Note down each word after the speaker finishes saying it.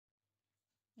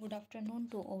Good afternoon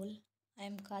to all. I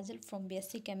am Kajal from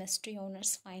Basic Chemistry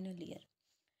Honors Final Year.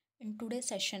 In today's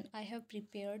session, I have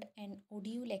prepared an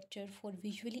audio lecture for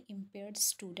visually impaired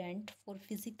student for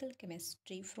physical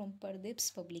chemistry from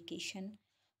Pradeep's publication,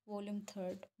 volume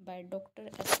 3rd by Dr.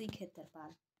 S.C.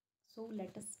 Khetrapal. So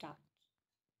let us start.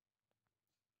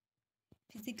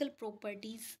 Physical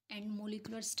properties and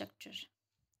molecular structure.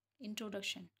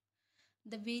 Introduction.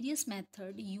 The various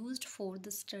methods used for the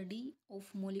study of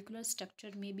molecular structure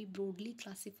may be broadly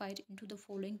classified into the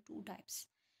following two types.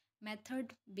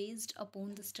 Method based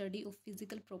upon the study of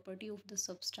physical property of the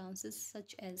substances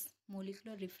such as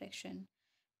molecular refraction,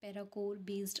 paracole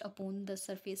based upon the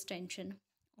surface tension,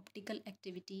 optical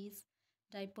activities,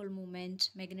 dipole moment,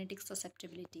 magnetic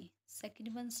susceptibility. Second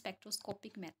one,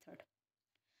 spectroscopic method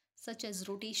such as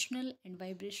rotational and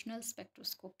vibrational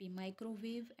spectroscopy,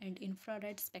 microwave and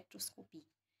infrared spectroscopy,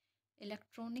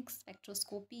 electronic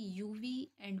spectroscopy, UV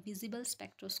and visible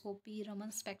spectroscopy, Raman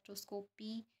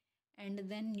spectroscopy, and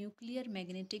then nuclear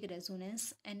magnetic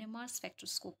resonance NMR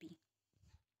spectroscopy.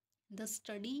 The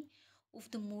study of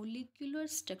the molecular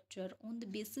structure on the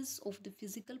basis of the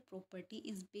physical property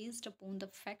is based upon the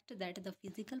fact that the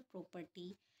physical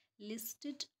property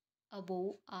listed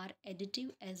above are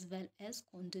additive as well as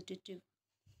quantitative.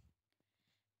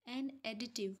 An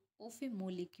additive of a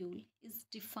molecule is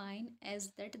defined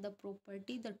as that the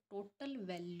property the total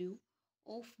value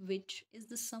of which is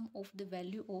the sum of the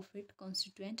value of its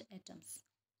constituent atoms.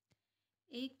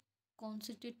 A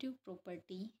constitutive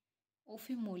property of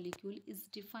a molecule is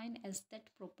defined as that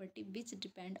property which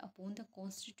depend upon the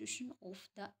constitution of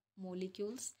the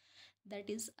molecules, that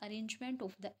is arrangement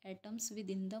of the atoms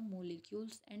within the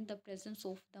molecules and the presence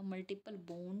of the multiple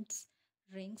bonds,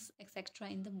 rings, etc.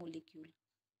 in the molecule.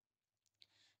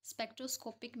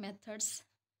 Spectroscopic methods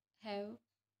have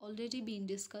already been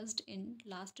discussed in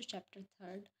last chapter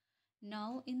 3rd.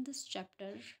 Now in this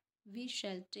chapter we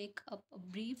shall take up a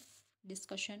brief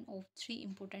discussion of three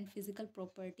important physical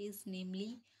properties,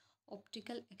 namely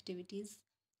optical activities,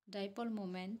 dipole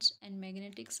moment and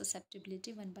magnetic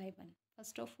susceptibility one by one.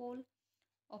 First of all,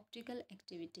 optical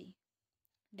activity.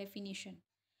 Definition: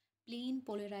 plane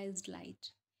polarized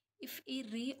light. If a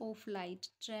ray of light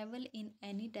travel in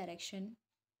any direction,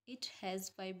 it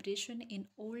has vibration in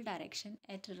all direction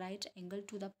at right angle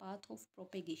to the path of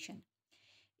propagation.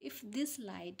 If this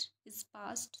light is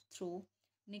passed through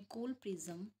Nicol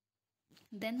prism,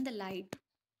 then the light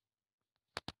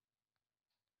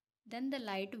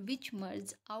which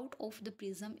merges out of the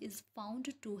prism is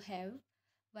found to have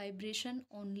vibration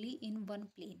only in one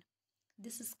plane.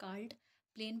 This is called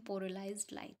plane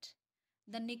polarized light.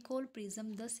 The Nicol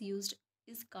prism thus used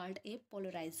is called a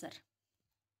polarizer.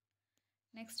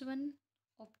 Next one,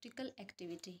 optical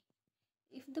activity.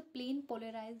 If the plane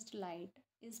polarized light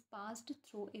is passed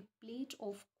through a plate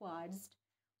of quartz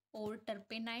or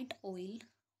turpentine oil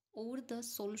or the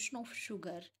solution of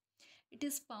sugar, it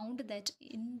is found that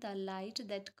in the light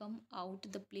that come out,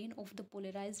 the plane of the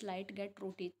polarized light get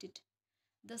rotated.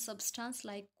 The substance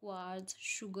like quartz,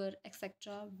 sugar,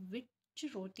 etc., which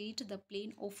rotate the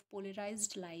plane of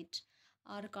polarized light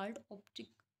are called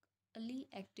optically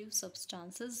active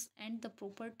substances, and the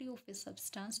property of a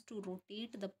substance to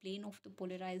rotate the plane of the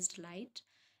polarized light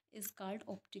is called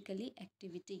optically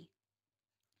activity.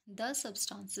 The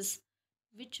substances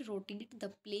which rotate the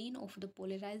plane of the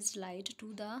polarized light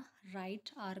to the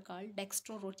right are called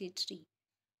dextrorotatory.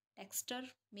 Dexter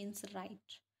means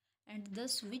right, and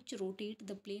thus which rotate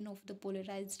the plane of the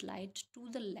polarized light to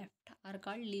the left are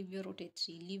called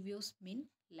levorotatory. Levios mean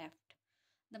left.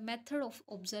 The method of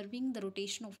observing the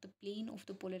rotation of the plane of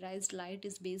the polarized light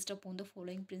is based upon the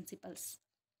following principles.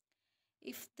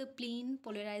 If the plane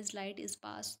polarized light is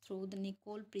passed through the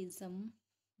Nicol prism,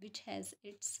 which has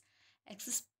its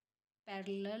axis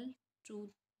parallel to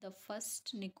the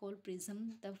first Nicol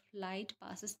prism, the light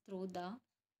passes through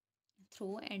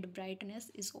and brightness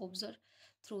is observed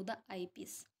through the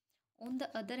eyepiece. On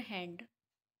the other hand,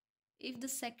 if the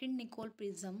second Nicol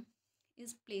prism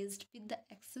is placed with the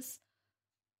axis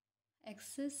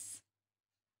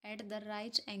at the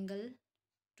right angle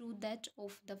to that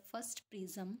of the first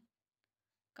prism,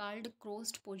 called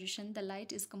crossed position, the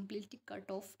light is completely cut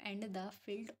off and the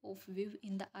field of view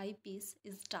in the eyepiece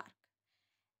is dark.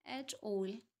 At all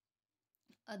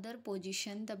other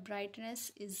position, the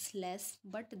brightness is less,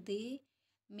 but they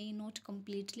may not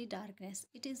completely darkness.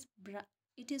 It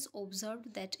is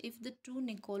observed that if the two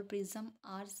Nicol prism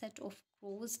are set of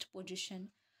crossed position,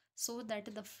 so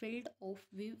that the field of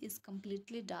view is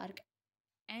completely dark,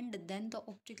 and then the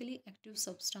optically active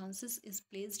substances is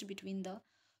placed between the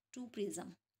two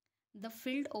prism, the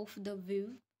field of the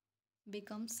view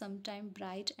becomes sometime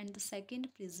bright, and the second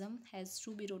prism has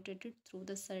to be rotated through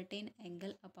the certain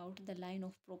angle about the line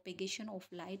of propagation of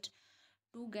light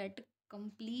to get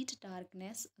complete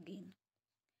darkness again.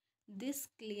 This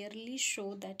clearly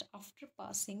shows that after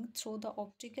passing through the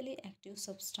optically active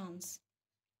substance,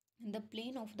 the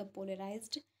plane of the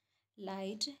polarized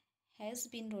light has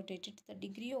been rotated. The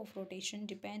degree of rotation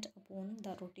depends upon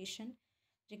the rotation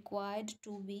required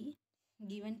to be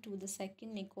given to the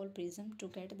second nickel prism to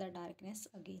get the darkness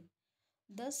again.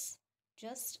 Thus,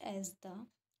 just as the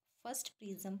first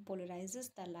prism polarizes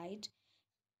the light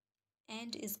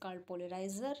and is called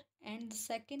polarizer, and the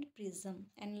second prism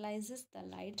analyzes the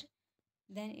light,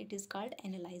 then it is called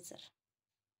analyzer.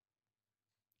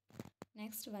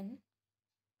 Next one,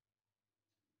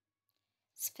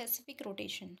 specific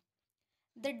rotation.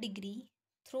 The degree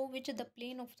through which the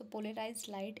plane of the polarized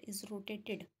light is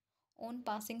rotated on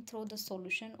passing through the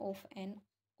solution of an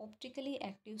optically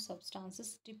active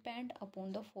substances depend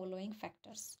upon the following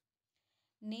factors: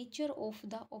 nature of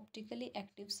the optically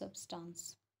active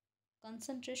substance,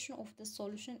 concentration of the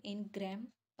solution in gram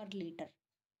per liter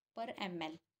per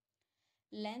ml,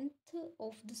 length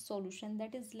of the solution,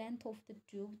 that is length of the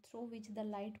tube through which the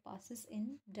light passes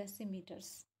in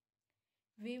decimeters,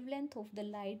 wavelength of the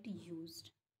light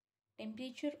used,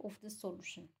 temperature of the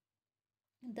solution.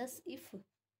 Thus, if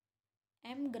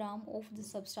m gram of the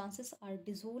substances are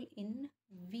dissolved in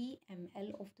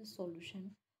vml of the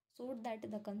solution, so that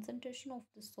the concentration of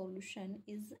the solution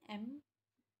is m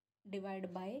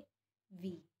divided by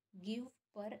v, give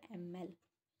per ml.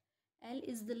 L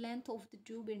is the length of the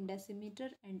tube in decimeter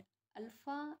and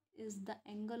alpha is the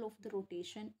angle of the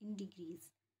rotation in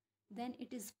degrees. Then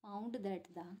it is found that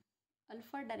the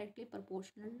alpha directly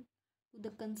proportional to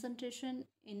the concentration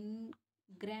in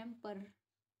gram per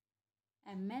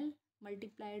ml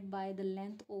multiplied by the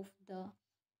length of the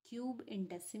cube in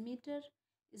decimeter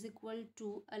is equal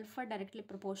to alpha directly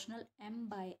proportional m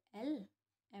by L,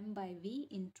 m by V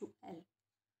into L.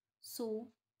 So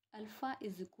alpha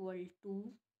is equal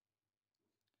to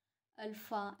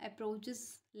alpha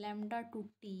approaches lambda to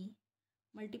T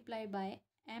multiplied by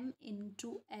m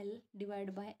into L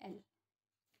divided by L,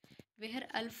 where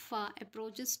alpha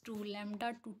approaches to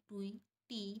lambda to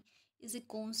T is a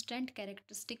constant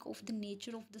characteristic of the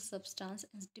nature of the substance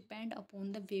and depend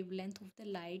upon the wavelength of the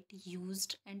light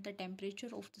used and the temperature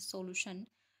of the solution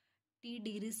T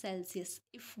degrees Celsius.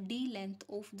 If D length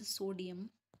of the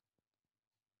sodium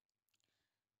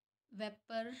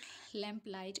vapor lamp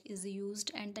light is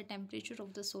used and the temperature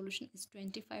of the solution is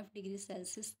 25 degrees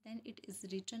Celsius, then it is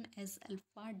written as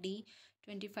alpha D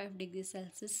 25 degrees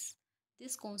Celsius.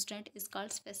 This constant is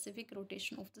called specific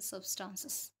rotation of the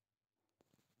substances.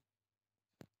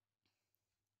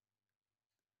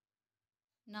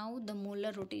 Now the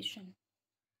molar rotation.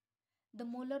 The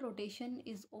molar rotation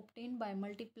is obtained by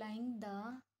multiplying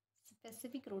the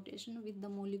specific rotation with the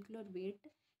molecular weight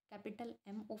capital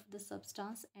M of the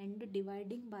substance and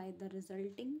dividing by the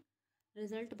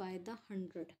result by the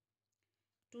 100.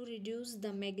 To reduce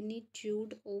the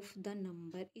magnitude of the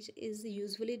number, it is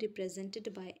usually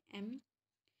represented by M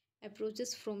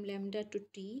approaches from lambda to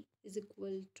T is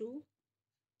equal to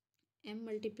M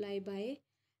multiplied by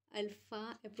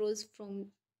alpha approach from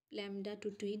lambda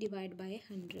to T divided by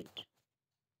 100.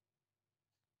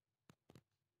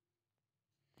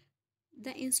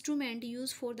 The instrument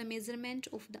used for the measurement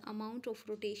of the amount of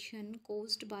rotation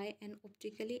caused by an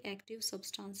optically active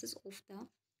substances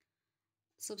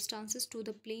to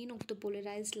the plane of the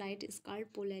polarized light is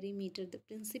called polarimeter. The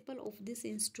principle of this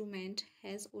instrument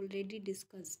has already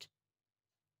discussed.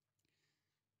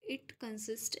 It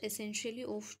consists essentially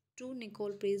of two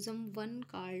nickel prism, one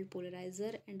called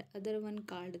polarizer and other one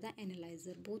called the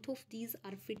analyzer. Both of these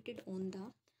are fitted on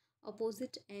the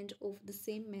opposite end of the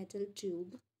same metal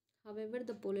tube. However,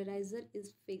 the polarizer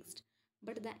is fixed,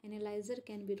 but the analyzer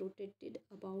can be rotated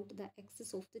about the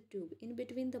axis of the tube. In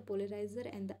between the polarizer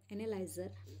and the analyzer,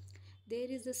 there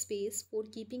is a space for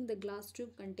keeping the glass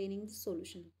tube containing the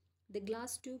solution. The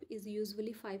glass tube is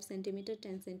usually 5 cm,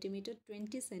 10 cm,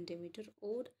 20 cm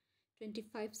or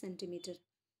 25 cm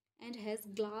and has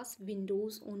glass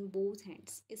windows on both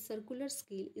ends. A circular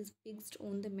scale is fixed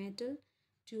on the metal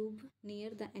tube near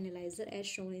the analyzer as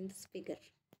shown in this figure.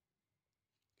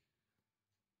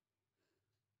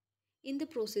 In the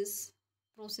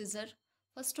processor,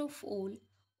 first of all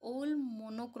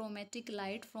monochromatic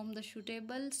light from the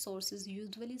suitable sources,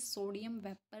 usually sodium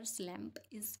vapor lamp,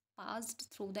 is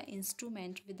passed through the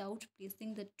instrument without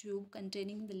placing the tube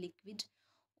containing the liquid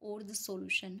or the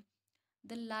solution.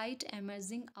 The light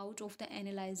emerging out of the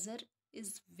analyzer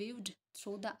is viewed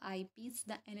through the eyepiece.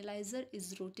 The analyzer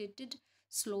is rotated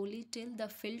slowly till the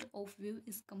field of view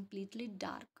is completely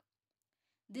dark.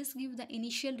 This gives the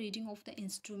initial reading of the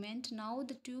instrument. Now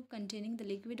the tube containing the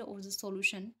liquid or the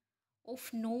solution of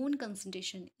known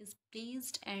concentration is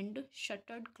placed and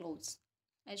shuttered close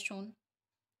as shown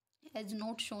as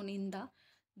not shown in the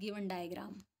given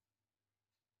diagram.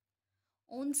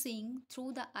 On seeing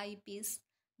through the eyepiece,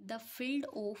 the field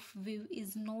of view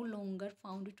is no longer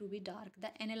found to be dark.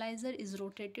 The analyzer is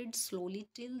rotated slowly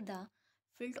till the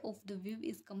field of the view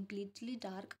is completely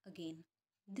dark again.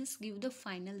 This gives the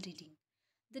final reading.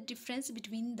 The difference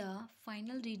between the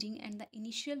final reading and the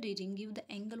initial reading give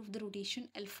the angle of the rotation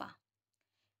alpha.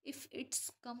 If it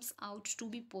comes out to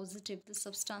be positive, the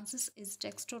substance is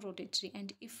dextrorotatory,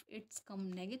 and if it's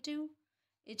come negative,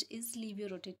 it is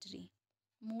levorotatory.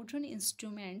 Modern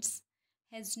instruments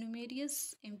has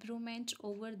numerous improvement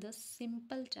over the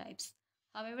simple types.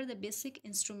 However, the basic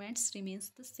instruments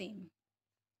remains the same.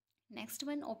 Next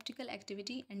one, optical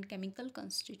activity and chemical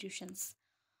constitutions.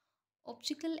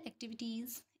 Optical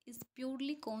activities is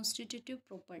purely constitutive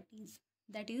properties.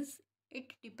 That is, it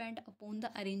depend upon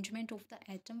the arrangement of the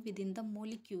atom within the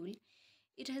molecule.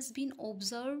 It has been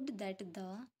observed that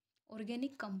the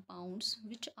organic compounds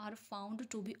which are found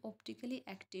to be optically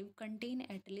active contain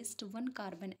at least one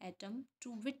carbon atom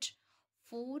to which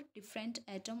four different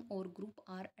atom or group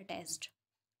are attached.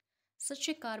 Such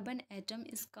a carbon atom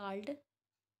is called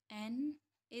an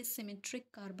asymmetric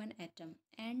carbon atom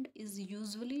and is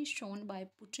usually shown by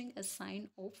putting a sign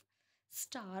of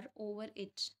star over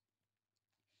it.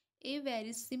 A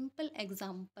very simple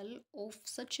example of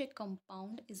such a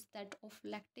compound is that of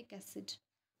lactic acid,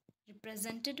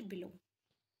 represented below.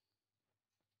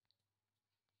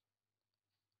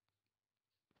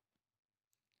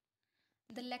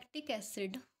 The lactic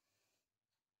acid,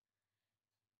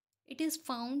 it is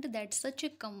found that such a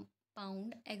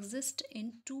compound exists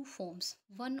in two forms,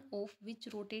 one of which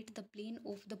rotates the plane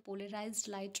of the polarized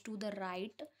light to the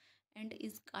right and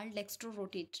is called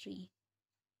dextrorotatory,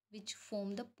 which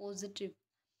form the positive,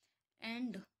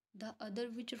 and the other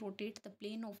which rotates the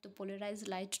plane of the polarized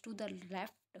light to the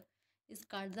left is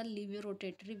called the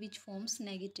levorotatory, which forms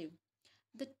negative.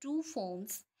 The two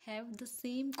forms have the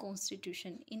same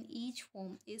constitution. In each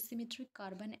form, a symmetric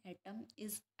carbon atom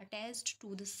is attached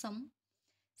to the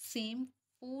same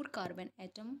four carbon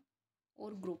atom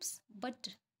or groups, but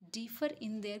differ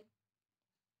in their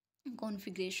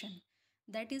configuration,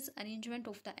 that is arrangement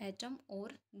of the atom or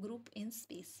group in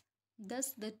space.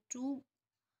 Thus the two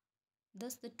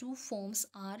forms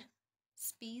are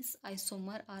space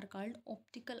isomer are called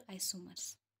optical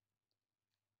isomers.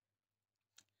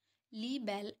 Lee,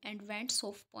 Bell, and Van 't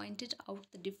Hoff pointed out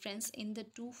the difference in the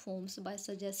two forms by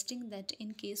suggesting that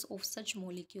in case of such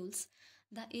molecules,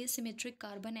 the asymmetric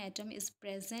carbon atom is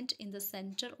present in the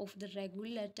center of the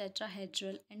regular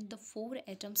tetrahedral and the four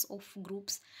atoms of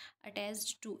groups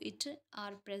attached to it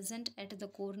are present at the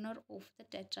corner of the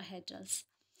tetrahedrals.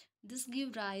 This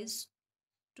gives rise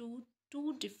to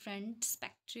two different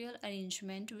spectral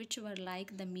arrangements which were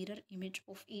like the mirror image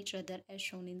of each other as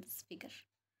shown in this figure,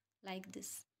 like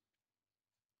this.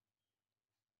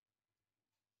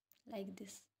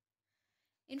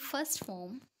 In first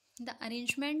form, the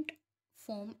arrangement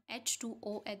from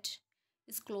H2OH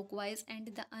is clockwise, and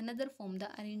the another form, the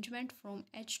arrangement from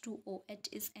H2OH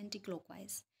is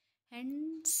anti-clockwise.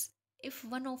 Hence, if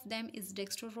one of them is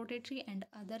dextrorotatory and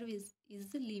other is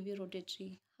the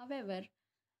levorotatory. However,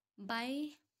 by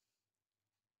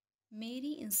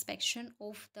mere inspection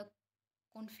of the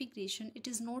configuration, it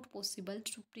is not possible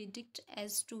to predict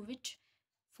as to which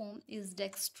form is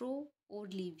dextro or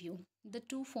levo. The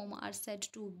two forms are said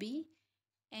to be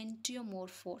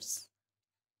enantiomorphous.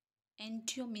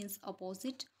 Enantio means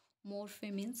opposite,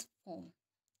 morphe means form.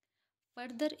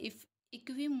 Further, if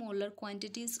equimolar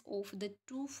quantities of the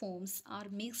two forms are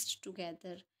mixed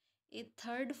together, a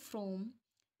third form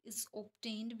is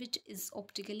obtained which is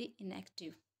optically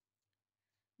inactive.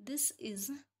 This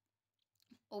is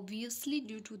obviously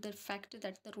due to the fact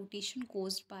that the rotation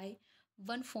caused by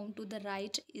one form to the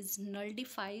right is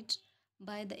nullified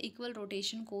by the equal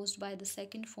rotation caused by the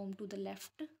second form to the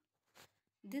left.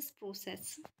 This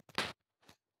process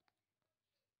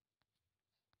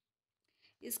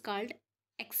is called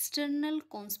external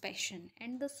conspection,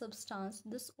 and the substance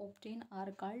thus obtained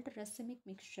are called racemic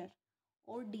mixture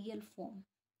or DL form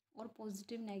or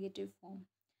positive negative form.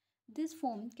 This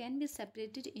form can be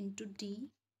separated into D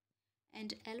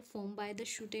and L form by the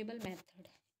suitable method.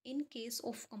 In case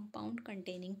of compound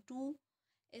containing two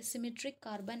asymmetric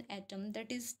carbon atom,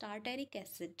 that is tartaric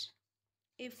acid,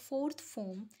 a fourth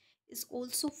form is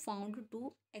also found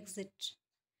to exist.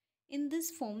 In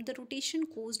this form, the rotation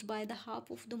caused by the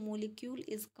half of the molecule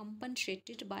is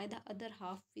compensated by the other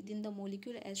half within the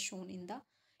molecule as shown in the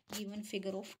given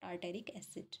figure of tartaric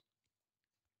acid.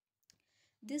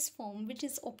 This form, which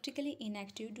is optically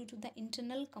inactive due to the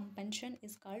internal compensation,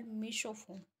 is called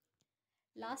mesophoam.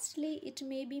 Lastly, it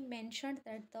may be mentioned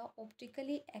that the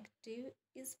optically active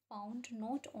is found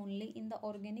not only in the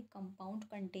organic compound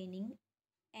containing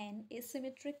an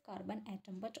asymmetric carbon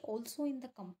atom but also in the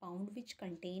compound which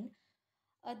contain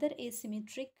other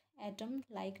asymmetric atoms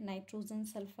like nitrogen,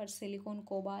 sulfur, silicon,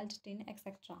 cobalt, tin,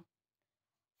 etc.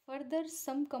 Further,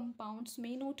 some compounds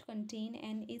may not contain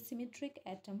an asymmetric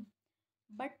atom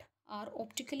but are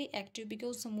optically active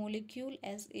because the molecule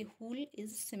as a whole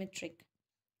is symmetric.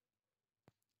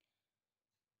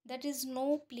 That is,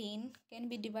 no plane can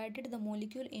be divided the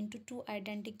molecule into two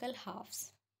identical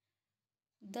halves.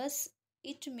 Thus,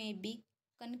 it may be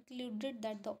concluded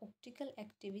that the optical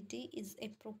activity is a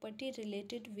property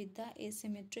related with the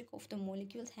asymmetry of the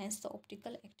molecules. Hence, the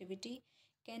optical activity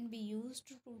can be used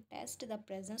to test the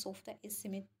presence of the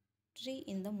asymmetry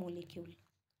in the molecule.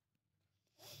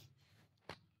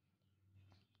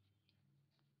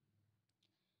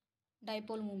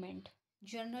 Dipole moment.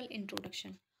 General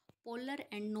introduction. Polar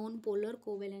and non-polar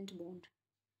covalent bond.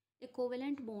 A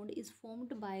covalent bond is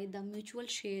formed by the mutual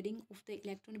sharing of the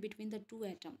electron between the two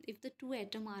atoms. If the two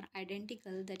atoms are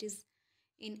identical, that is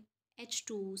in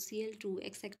H2, Cl2,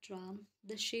 etc.,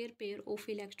 the share pair of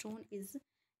electron is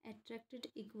attracted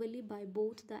equally by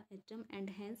both the atom and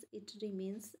hence it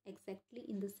remains exactly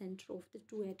in the center of the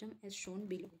two atoms as shown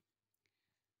below.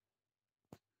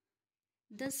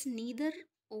 Thus, neither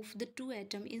of the two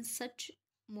atoms in such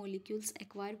molecules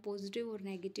acquire positive or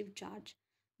negative charge.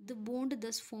 The bond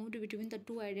thus formed between the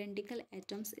two identical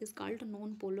atoms is called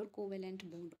non-polar covalent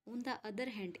bond. On the other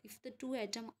hand, if the two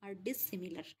atoms are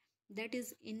dissimilar, that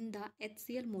is in the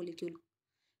HCl molecule,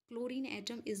 chlorine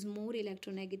atom is more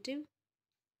electronegative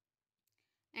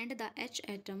and the H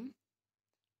atom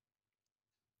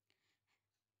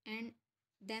and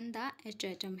then the H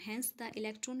atom. Hence, the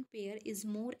electron pair is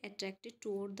more attracted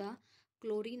toward the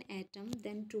chlorine atom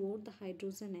than toward the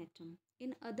hydrogen atom.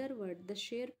 In other words, the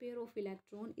share pair of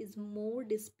electron is more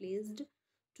displaced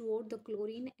toward the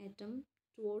chlorine atom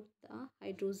toward the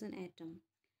hydrogen atom.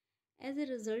 As a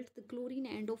result, the chlorine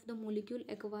end of the molecule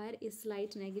acquire a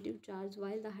slight negative charge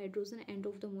while the hydrogen end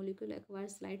of the molecule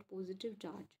acquires slight positive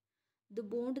charge. The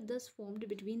bond thus formed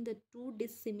between the two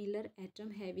dissimilar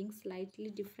atoms having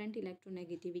slightly different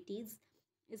electronegativities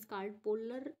is called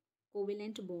polar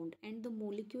covalent bond and the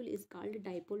molecule is called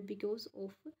dipole because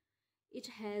of it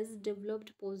has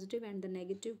developed positive and the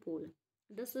negative pole.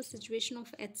 Thus, the situation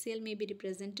of HCl may be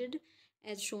represented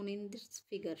as shown in this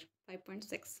figure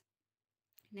 5.6.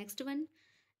 Next one,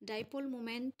 dipole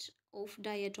moment of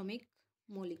diatomic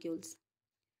molecules.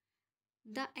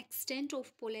 The extent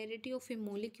of polarity of a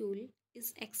molecule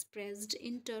is expressed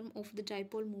in terms of the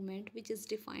dipole moment, which is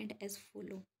defined as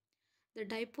follow. The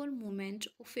dipole moment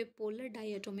of a polar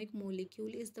diatomic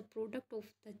molecule is the product of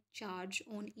the charge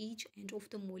on each end of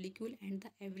the molecule and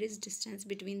the average distance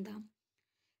between the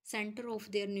center of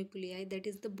their nuclei, that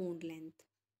is the bond length.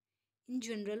 In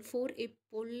general, for a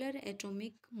polar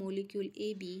atomic molecule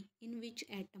AB in which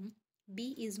atom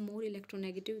B is more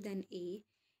electronegative than A,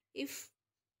 if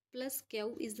plus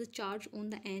Q is the charge on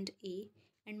the end A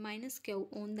and minus Q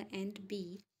on the end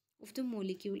B of the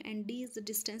molecule and D is the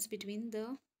distance between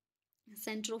the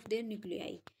center of their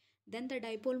nuclei, then the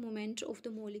dipole moment of the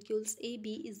molecules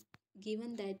AB is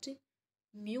given that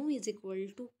mu is equal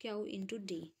to Q into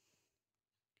D.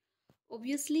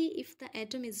 Obviously, if the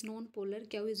atom is non-polar,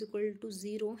 Q is equal to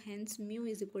 0, hence mu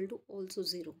is equal to also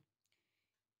 0.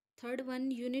 Third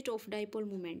one, unit of dipole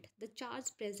moment. The charge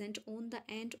present on the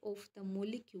end of the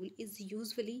molecule is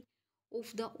usually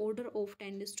of the order of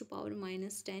 10 raised to power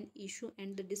minus 10 issue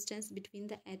and the distance between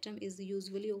the atom is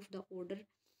usually of the order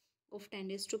of 10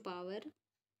 raised to power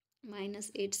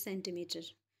minus 8 centimeter.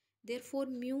 Therefore,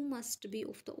 mu must be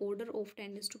of the order of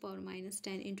 10 raised to power minus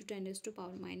 10 into 10 raised to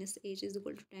power minus 8 is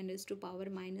equal to 10 raised to power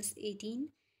minus 18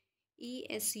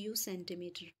 ESU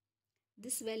centimeter.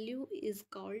 This value is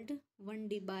called 1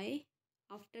 dBi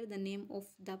after the name of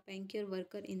the Pankir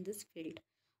worker in this field.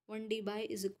 1 dBi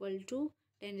is equal to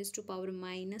 10 raised to power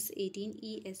minus 18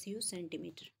 ESU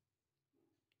centimeter.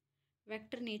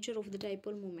 Vector nature of the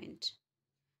dipole moment.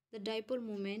 The dipole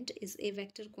moment is a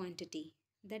vector quantity.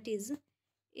 That is,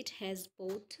 it has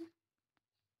both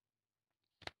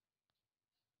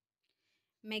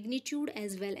magnitude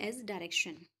as well as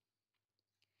direction.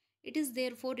 It is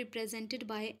therefore represented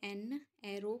by an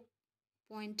arrow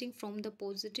pointing from the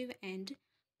positive end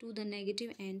to the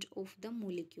negative end of the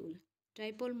molecule.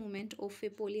 Dipole moment of a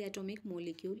polyatomic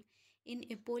molecule. In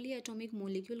a polyatomic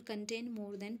molecule contain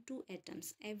more than two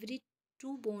atoms. Every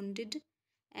two bonded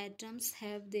atoms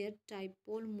have their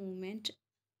dipole moment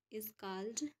is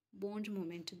called bond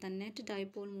moment. The net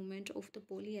dipole moment of the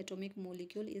polyatomic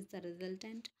molecule is the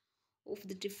resultant of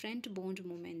the different bond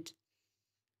moment.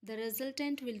 The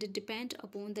resultant will depend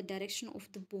upon the direction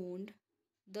of the bond.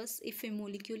 Thus, if a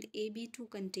molecule AB2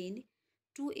 contain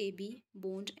 2AB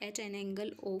bond at an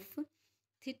angle of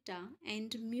theta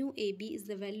and mu AB is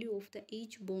the value of the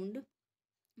each bond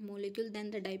molecule,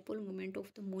 then the dipole moment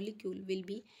of the molecule will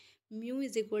be mu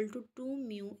is equal to 2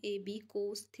 mu AB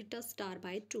cos theta star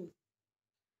by 2.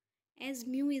 As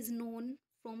mu is known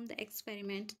from the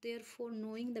experiment, therefore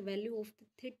knowing the value of the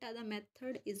theta, the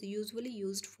method is usually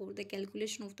used for the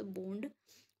calculation of the bond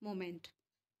moment.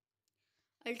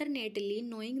 Alternately,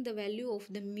 knowing the value of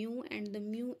the mu and the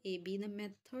mu AB, the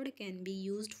method can be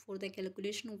used for the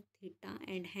calculation of theta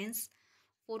and hence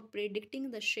for predicting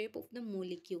the shape of the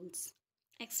molecules.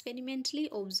 Experimentally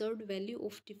observed value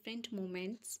of different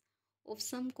moments of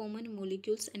some common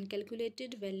molecules and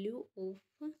calculated value of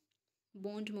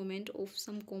bond moment of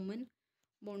some common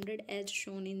bonded as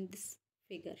shown in this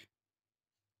figure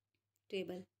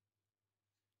table.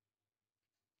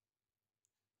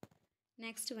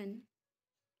 Next one,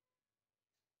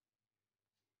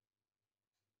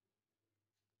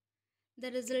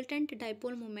 the resultant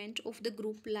dipole moment of the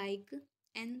group like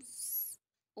NO2,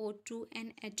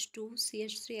 NH2,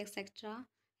 CH3, etc.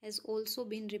 has also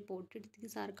been reported.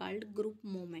 These are called group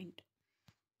moment.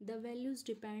 The values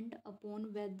depend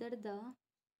upon whether the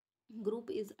group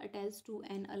is attached to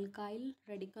an alkyl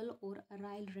radical or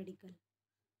aryl radical.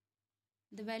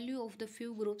 The value of the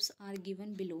few groups are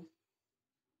given below.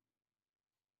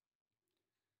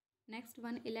 Next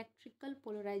one, electrical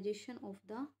polarization of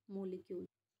the molecule.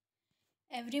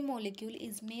 Every molecule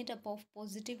is made up of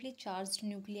positively charged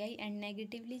nuclei and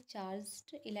negatively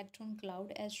charged electron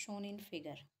cloud as shown in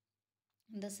figure.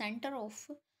 The center of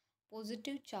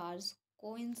positive charge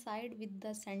coincide with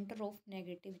the center of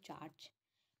negative charge.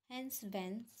 Hence,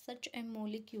 when such a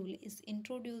molecule is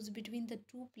introduced between the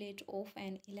two plates of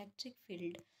an electric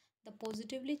field, the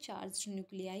positively charged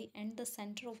nuclei and the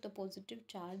center of the positive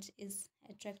charge is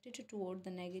attracted toward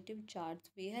the negative charge,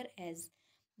 whereas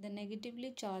the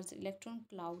negatively charged electron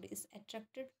cloud is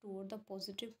attracted toward the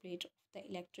positive plate of the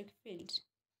electric field.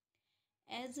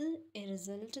 As a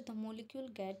result, the molecule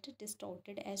gets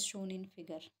distorted as shown in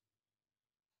figure.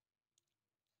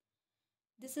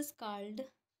 This is called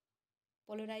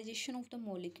polarization of the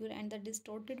molecule, and the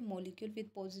distorted molecule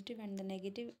with positive and the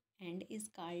negative end is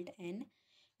called an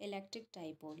electric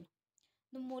dipole.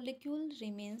 The molecule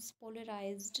remains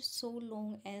polarized so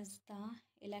long as the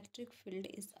electric field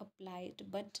is applied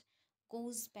but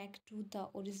goes back to the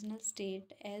original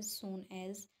state as soon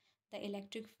as the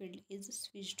electric field is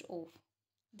switched off.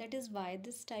 That is why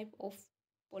this type of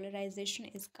polarization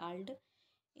is called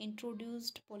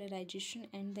introduced polarization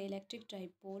and the electric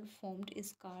dipole formed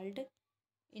is called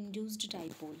induced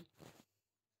dipole.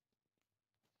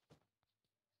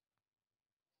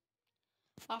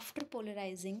 After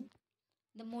polarizing,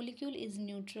 the molecule is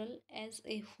neutral as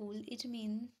a whole. It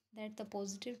means that the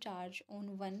positive charge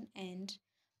on one end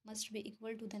must be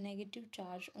equal to the negative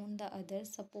charge on the other.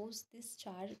 Suppose this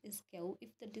charge is q. If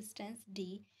the distance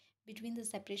d between the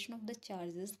separation of the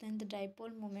charges, then the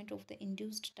dipole moment of the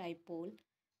induced dipole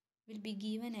will be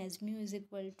given as mu is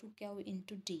equal to q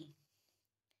into d.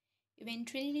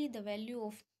 Eventually, the value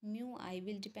of mu I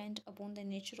will depend upon the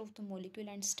nature of the molecule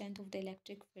and strength of the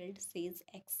electric field, says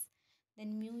X.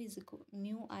 Then mu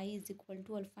I is equal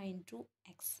to alpha into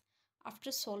X.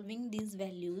 After solving these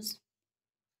values,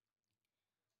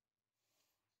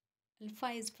 alpha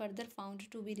is further found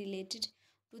to be related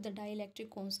to the dielectric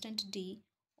constant D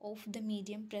of the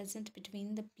medium present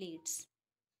between the plates.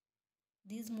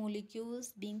 These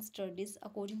molecules being studied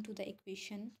according to the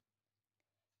equation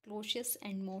Clausius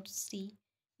and Morse C,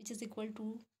 which is equal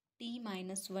to T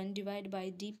minus 1 divided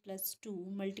by D plus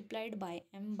 2 multiplied by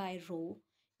M by rho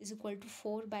is equal to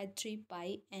 4 by 3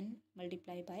 pi N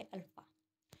multiplied by alpha.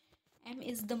 M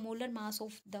is the molar mass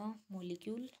of the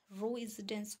molecule, rho is the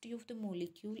density of the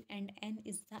molecule, and N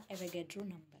is the Avogadro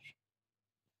number.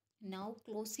 Now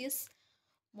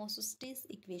Clausius-Morse's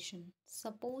equation.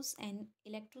 Suppose an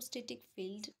electrostatic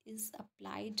field is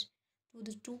applied to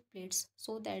the two plates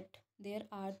so that they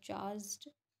are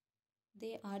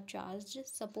charged.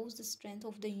 Suppose the strength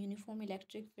of the uniform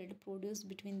electric field produced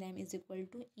between them is equal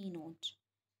to E naught.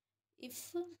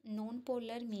 If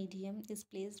non-polar medium is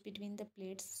placed between the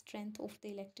plates, strength of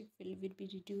the electric field will be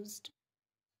reduced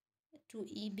to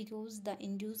E because the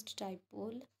induced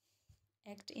dipole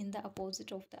act in the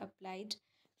opposite of the applied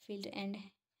field and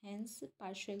hence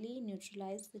partially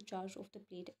neutralize the charge of the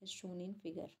plate as shown in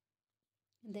figure.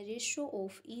 The ratio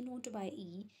of E naught by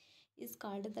E is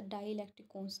called the dielectric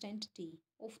constant T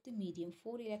of the medium.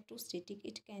 For electrostatic,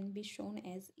 it can be shown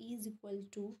as E is equal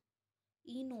to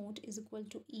E naught is equal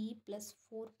to E plus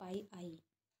 4 pi I,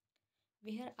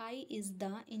 where I is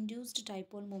the induced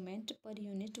dipole moment per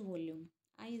unit volume.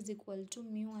 I is equal to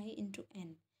mu I into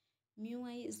N. Mu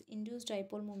I is induced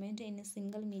dipole moment in a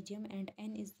single medium and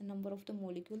N is the number of the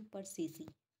molecule per cc.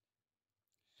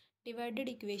 Divided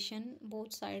equation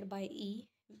both side by E,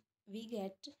 we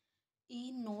get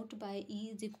E naught by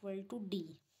E is equal to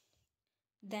D.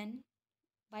 Then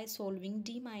by solving,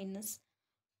 D minus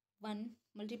 1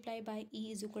 multiplied by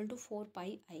E is equal to 4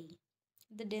 pi I.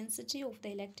 The density of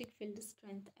the electric field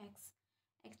strength X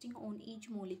acting on each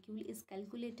molecule is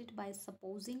calculated by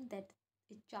supposing that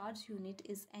a charge unit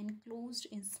is enclosed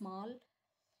in small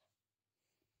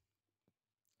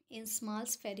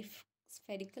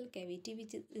spherical cavity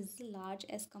which is large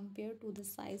as compared to the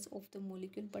size of the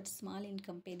molecule but small in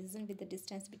comparison with the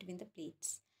distance between the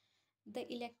plates. The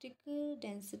electrical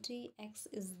density X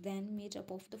is then made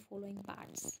up of the following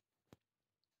parts.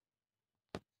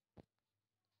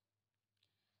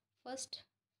 First,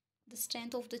 the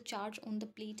strength of the charge on the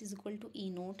plate is equal to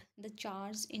E naught. The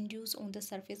charge induced on the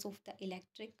surface of the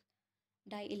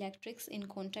dielectrics in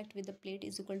contact with the plate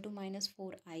is equal to minus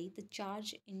 4I. The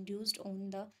charge induced on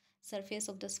the surface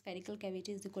of the spherical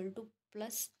cavity is equal to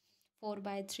plus 4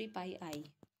 by 3 pi I.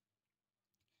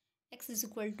 X is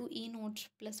equal to E naught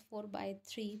plus 4 by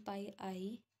 3 pi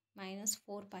I minus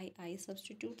 4 pi I.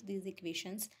 Substitute these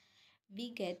equations.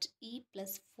 We get E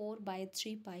plus 4 by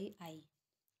 3 pi I.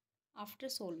 After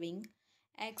solving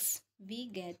X, we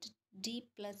get D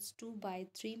plus 2 by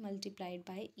 3 multiplied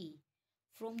by E.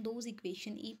 From those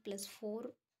equations, E plus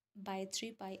 4 by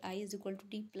 3 pi I is equal to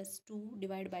D plus 2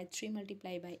 divided by 3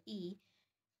 multiplied by E.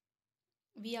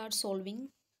 We are solving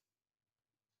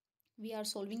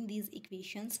these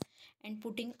equations and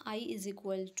putting I is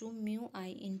equal to mu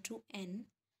I into N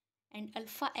and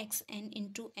alpha xn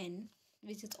into N,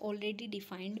 which is already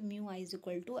defined. Mu I is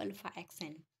equal to alpha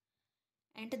xn.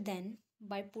 And then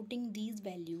by putting these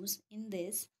values in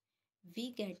this,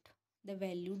 we get the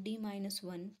value D minus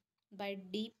 1 by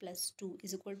D plus 2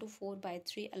 is equal to 4 by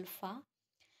 3 alpha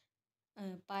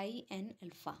pi n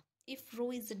alpha. If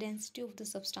rho is the density of the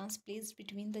substance placed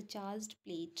between the charged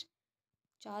plate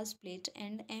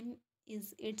and m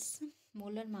is its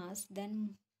molar mass,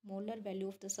 then molar value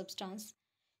of the substance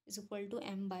is equal to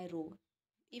m by rho.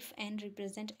 If n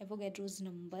represent Avogadro's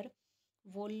number,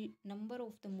 number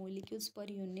of the molecules per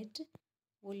unit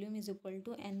volume is equal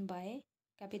to n by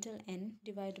capital N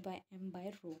divided by m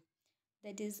by rho,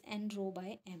 that is n rho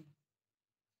by m.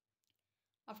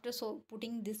 After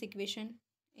putting this equation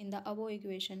in the above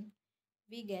equation,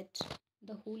 we get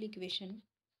the whole equation.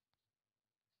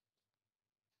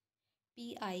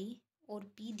 Pi or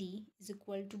Pd is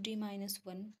equal to D minus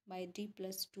 1 by D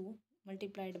plus 2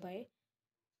 multiplied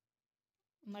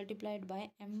by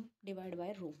m divided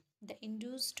by rho. The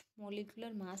induced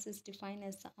molecular mass is defined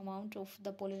as the amount of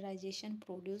the polarization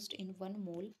produced in 1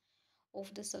 mole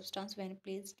of the substance when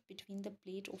placed between the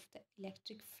plate of the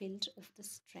electric field of the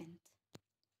strength.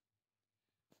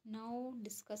 Now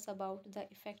discuss about the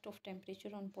effect of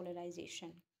temperature on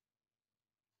polarization.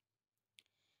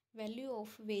 Value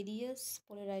of various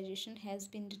polarization has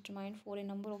been determined for a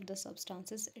number of the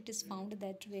substances. It is found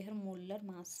that where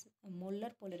molar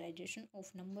polarization of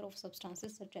number of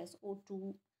substances such as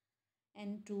O2,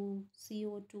 N2,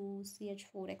 CO2,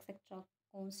 CH4, etc.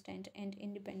 constant and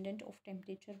independent of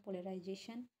temperature,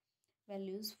 polarization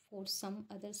values for some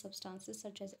other substances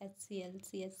such as HCl,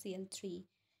 CHCl3,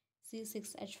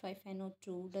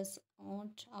 C6H5NO2 does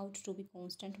not out to be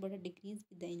constant but decrease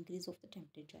with the increase of the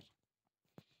temperature.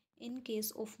 In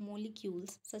case of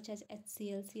molecules such as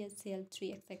HCl,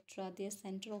 CHCl3, etc., their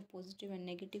center of positive and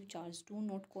negative charge do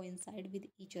not coincide with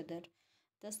each other.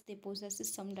 Thus, they possess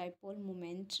some dipole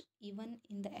moment. Even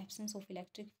in the absence of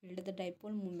electric field, the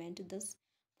dipole moment thus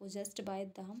possessed by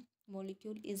the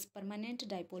molecule is permanent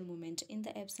dipole moment. In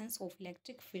the absence of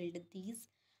electric field, these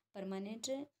permanent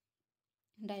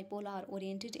dipole are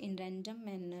oriented in random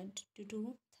manner due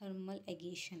to thermal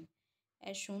aggregation,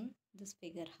 as shown this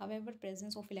figure. However,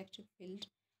 presence of electric field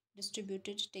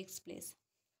distributed takes place.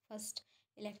 First,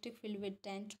 electric field will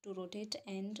tend to rotate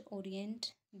and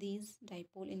orient these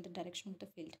dipole in the direction of the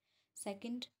field.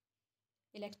 Second,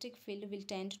 electric field will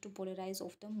tend to polarize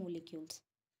of the molecules.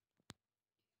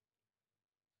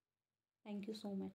 Thank you so much.